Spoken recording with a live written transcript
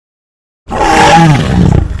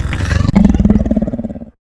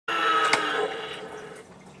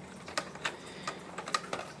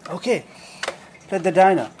Okay, let the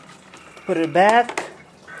dino. Put it back.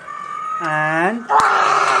 And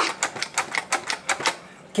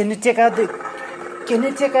can you take out the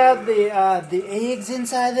eggs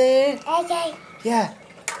inside there? Okay. Yeah.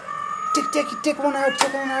 Take one out.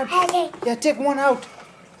 Take one out. Okay. Yeah, take one out.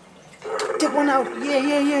 Take one out.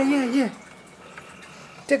 Yeah.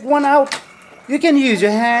 Take one out. You can use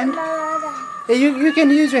your hand. Yeah, you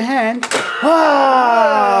can use your hand.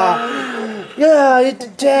 Ah! Yeah, it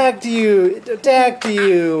attacked you. It attacked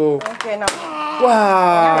you. Okay, now.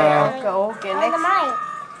 Wow. Okay, next.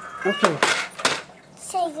 Okay.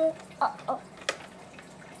 Say good.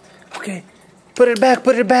 Okay. Put it back.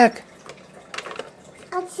 Put it back.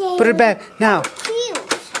 Put it back now.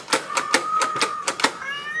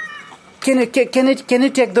 Can you take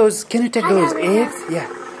those eggs? Yeah.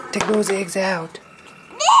 Take those eggs out.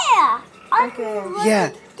 There. Okay.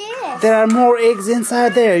 Yeah. There are more eggs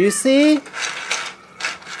inside there. You see?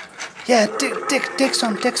 Yeah. Take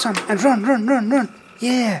some. And run.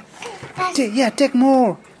 Yeah. Take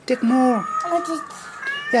more.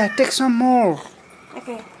 Yeah. Take some more.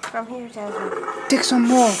 Okay, from here, Jasmine. Take some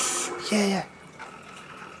more. Yeah.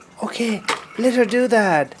 Okay, let her do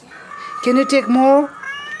that. Can you take more?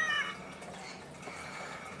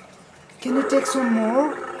 Can you take some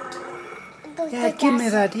more? Yeah, give me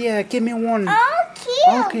that. Yeah, give me one. Oh,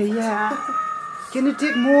 cute. Okay, yeah. Can you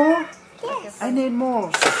take more? Yes. I need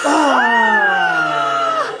more. Oh!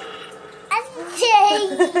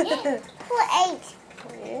 Who ate?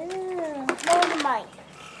 Yeah. Mine.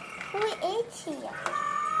 Who ate here?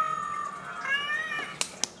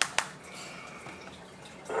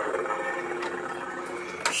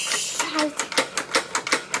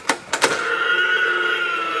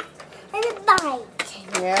 And a bite.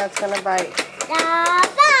 Yeah, it's gonna bite.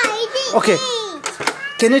 Bite. Okay.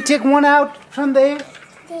 Can you take one out from there?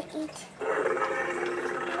 They eat.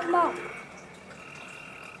 Come on.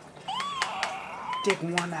 Take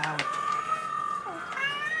one out.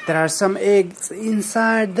 There are some eggs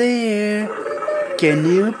inside there. Can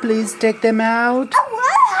you please take them out? I want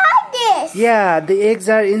to hide this. Yeah, the eggs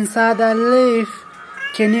are inside that leaf.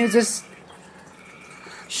 Can you just...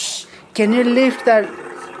 Shh. Can you lift that...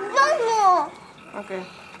 No. Okay.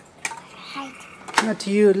 Hide. Not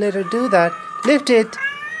you, let her do that. Lift it.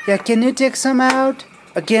 Yeah, can you take some out?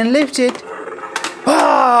 Again, lift it.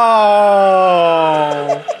 Oh!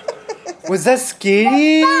 Was that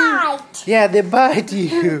scary? Bite. Yeah, they bite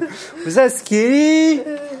you. Was that scary?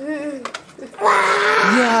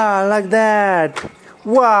 Yeah, like that.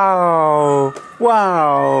 Wow.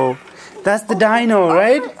 That's the dino,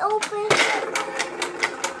 right? Open.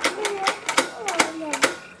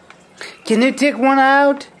 Can you take one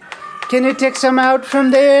out? Can you take some out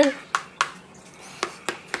from there?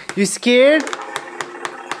 You scared?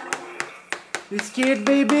 You scared,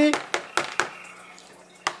 baby?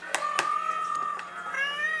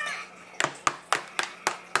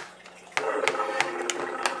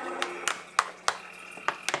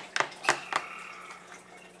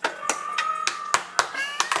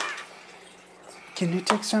 Can you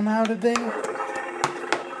take some out of there?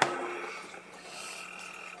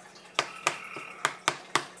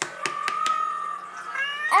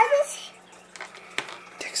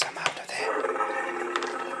 Take some out of there.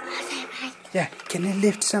 Yeah, can you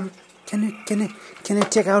lift some? Can you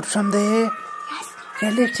take out from there? Yes.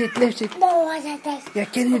 Yeah, lift it. No, I don't think. Yeah,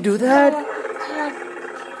 can you do that?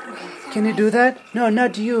 Can you do that? No,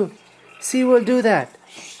 not you. She will do that.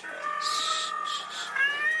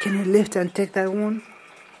 Can you lift and take that one?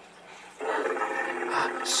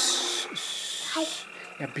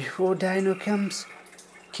 Yeah, before Dino comes,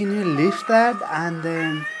 can you lift that and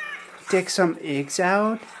then take some eggs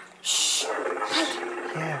out?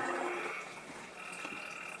 Yeah.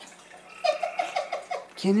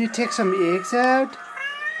 Can you take some eggs out?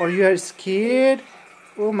 Or you are scared?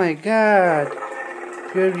 Oh my God.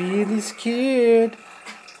 You're really scared.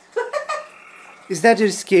 Is that your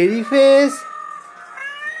scary face?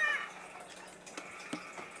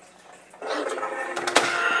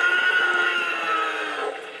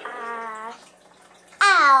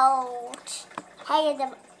 Ouch. Hey,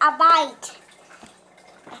 a bite.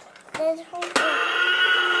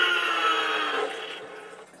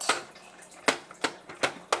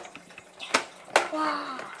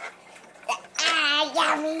 Wow.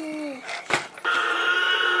 Yummy.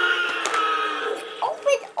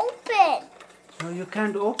 Open. No, you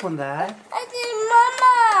can't open that. I did,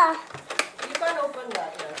 Mama. You can't open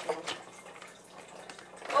that, Jasmine.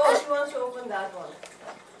 Oh, she wants to open that one.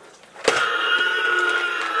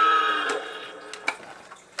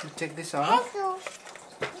 take this off. Hello.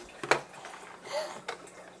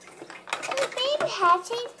 The baby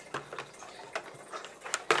hatching.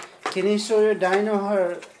 Can you show your dino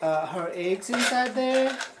her eggs inside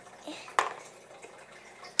there?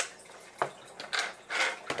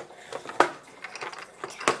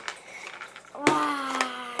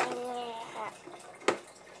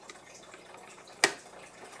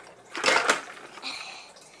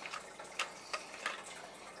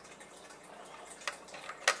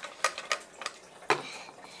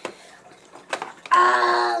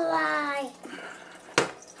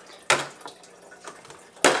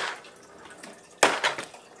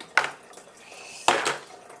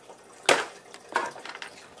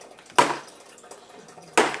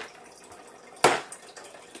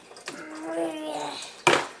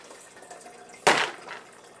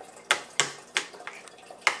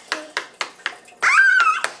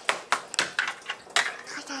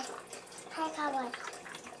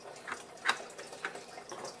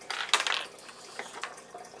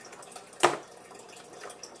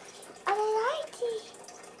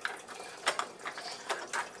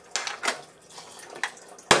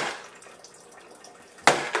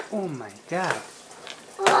 Oh my God.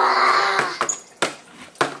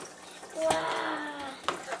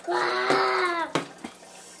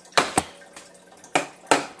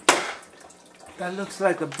 That looks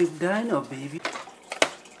like a big dino, baby.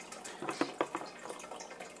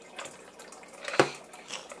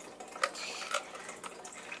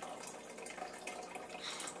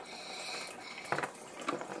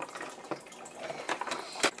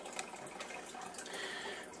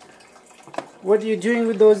 What are you doing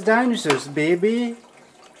with those dinosaurs, baby?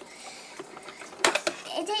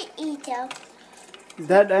 They eat them. Is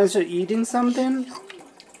that dinosaur eating something?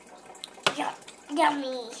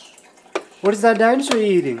 Yummy. What is that dinosaur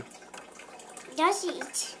eating? Just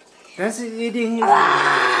eat. Dinosaur eating his...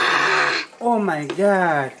 Oh my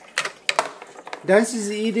God. Dinosaur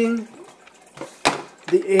is eating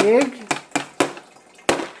the egg?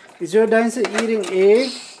 Is your dinosaur eating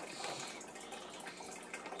egg?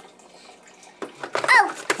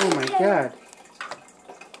 Oh my God.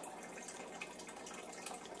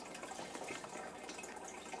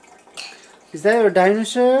 Is that your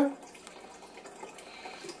dinosaur?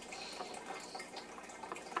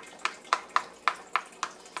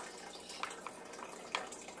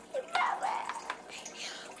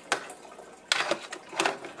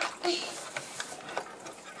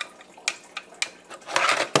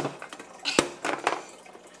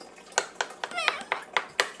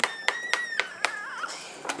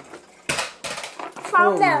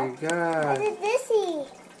 Oh my God. What is this here?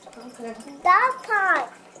 Okay. That part.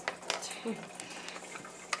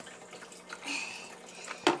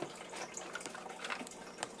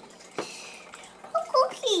 Oh,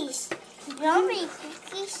 cookies. Yummy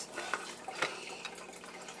cookies.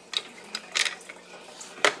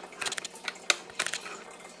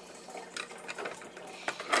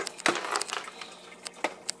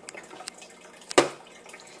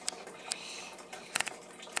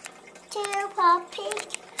 Two puppy.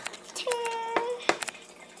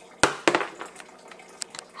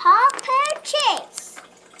 Hot purchase.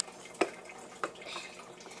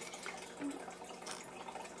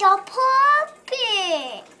 The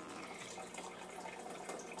puppy.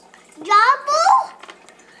 Double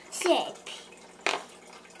sip.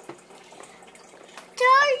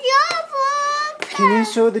 The double. Can you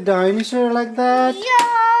show the dinosaur like that?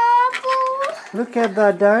 Double. Look at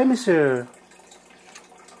that dinosaur.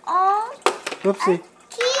 Oh, Oopsie.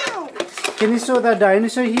 cute. Can you show that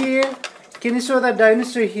dinosaur here? Can you show that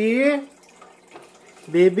dinosaur here?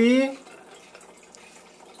 Baby?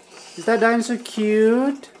 Is that dinosaur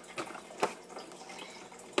cute?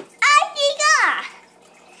 Amiga.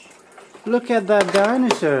 Look at that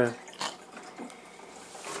dinosaur.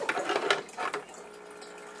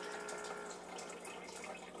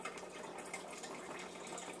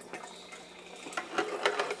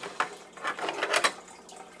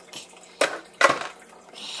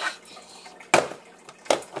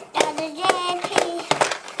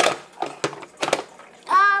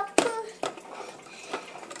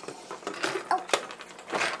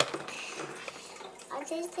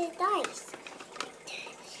 This is nice.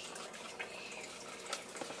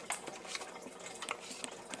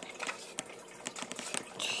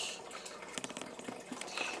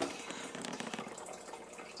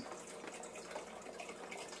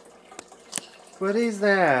 What is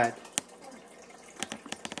that?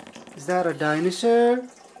 Is that a dinosaur?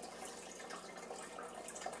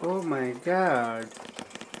 Oh my God.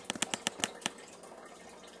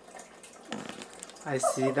 I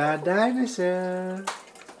see that dinosaur.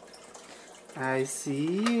 I see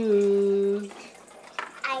you.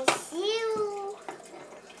 I see you.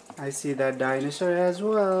 I see that dinosaur as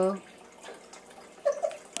well.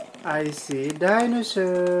 I see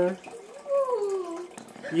dinosaur. Ooh.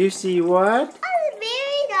 You see what? I'm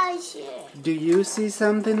very nice here. Do you see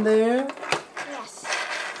something there? Yes.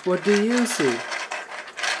 What do you see?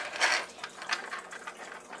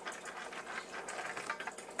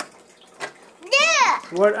 There.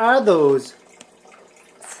 What are those?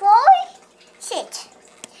 4, 6,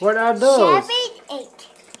 What are those? 7, 8.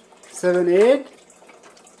 7, 8?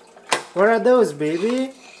 What are those,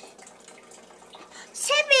 baby?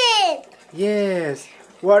 7. Yes.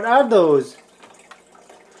 What are those?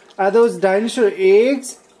 Are those dinosaur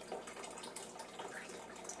eggs?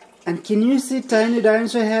 And can you see tiny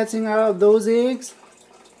dinosaur hatching out of those eggs?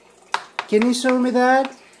 Can you show me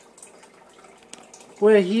that?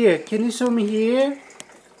 Where? Here? Can you show me here?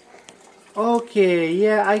 Okay,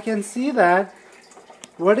 yeah, I can see that.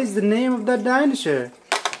 What is the name of that dinosaur?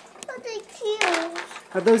 What are cute?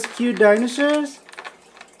 Are those cute dinosaurs?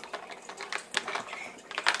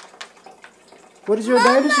 What is your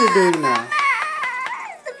dinosaur doing now?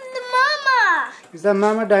 The mama. Is that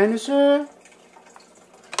mama dinosaur?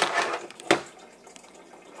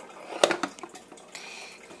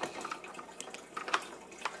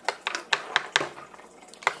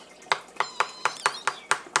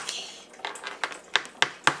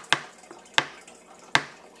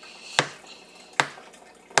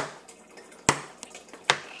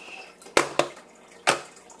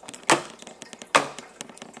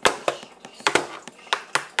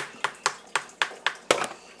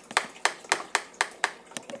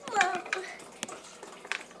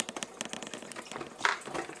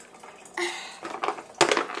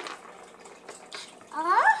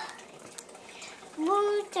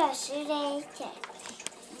 Muita direita.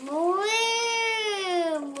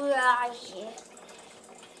 Muito braço.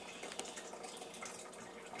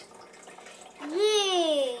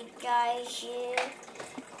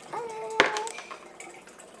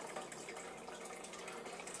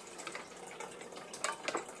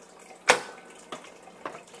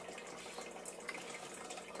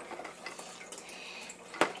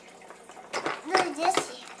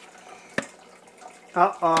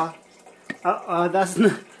 Uh-oh. Uh-oh,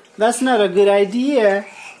 that's not a good idea.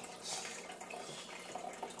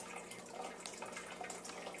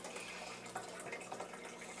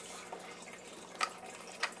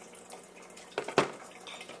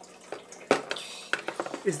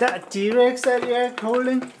 Is that a T-Rex that you're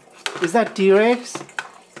holding? Is that T-Rex?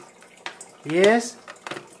 Yes?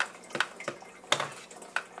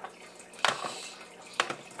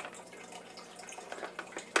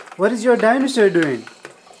 What is your dinosaur doing?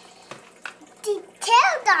 The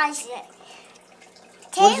tail dinosaur.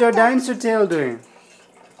 What's your dinosaur tail doing?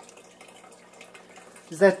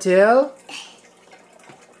 Is that tail?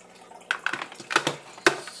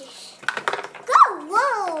 Go,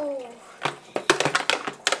 whoa.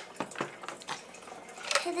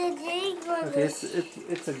 Okay,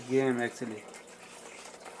 it's a game actually.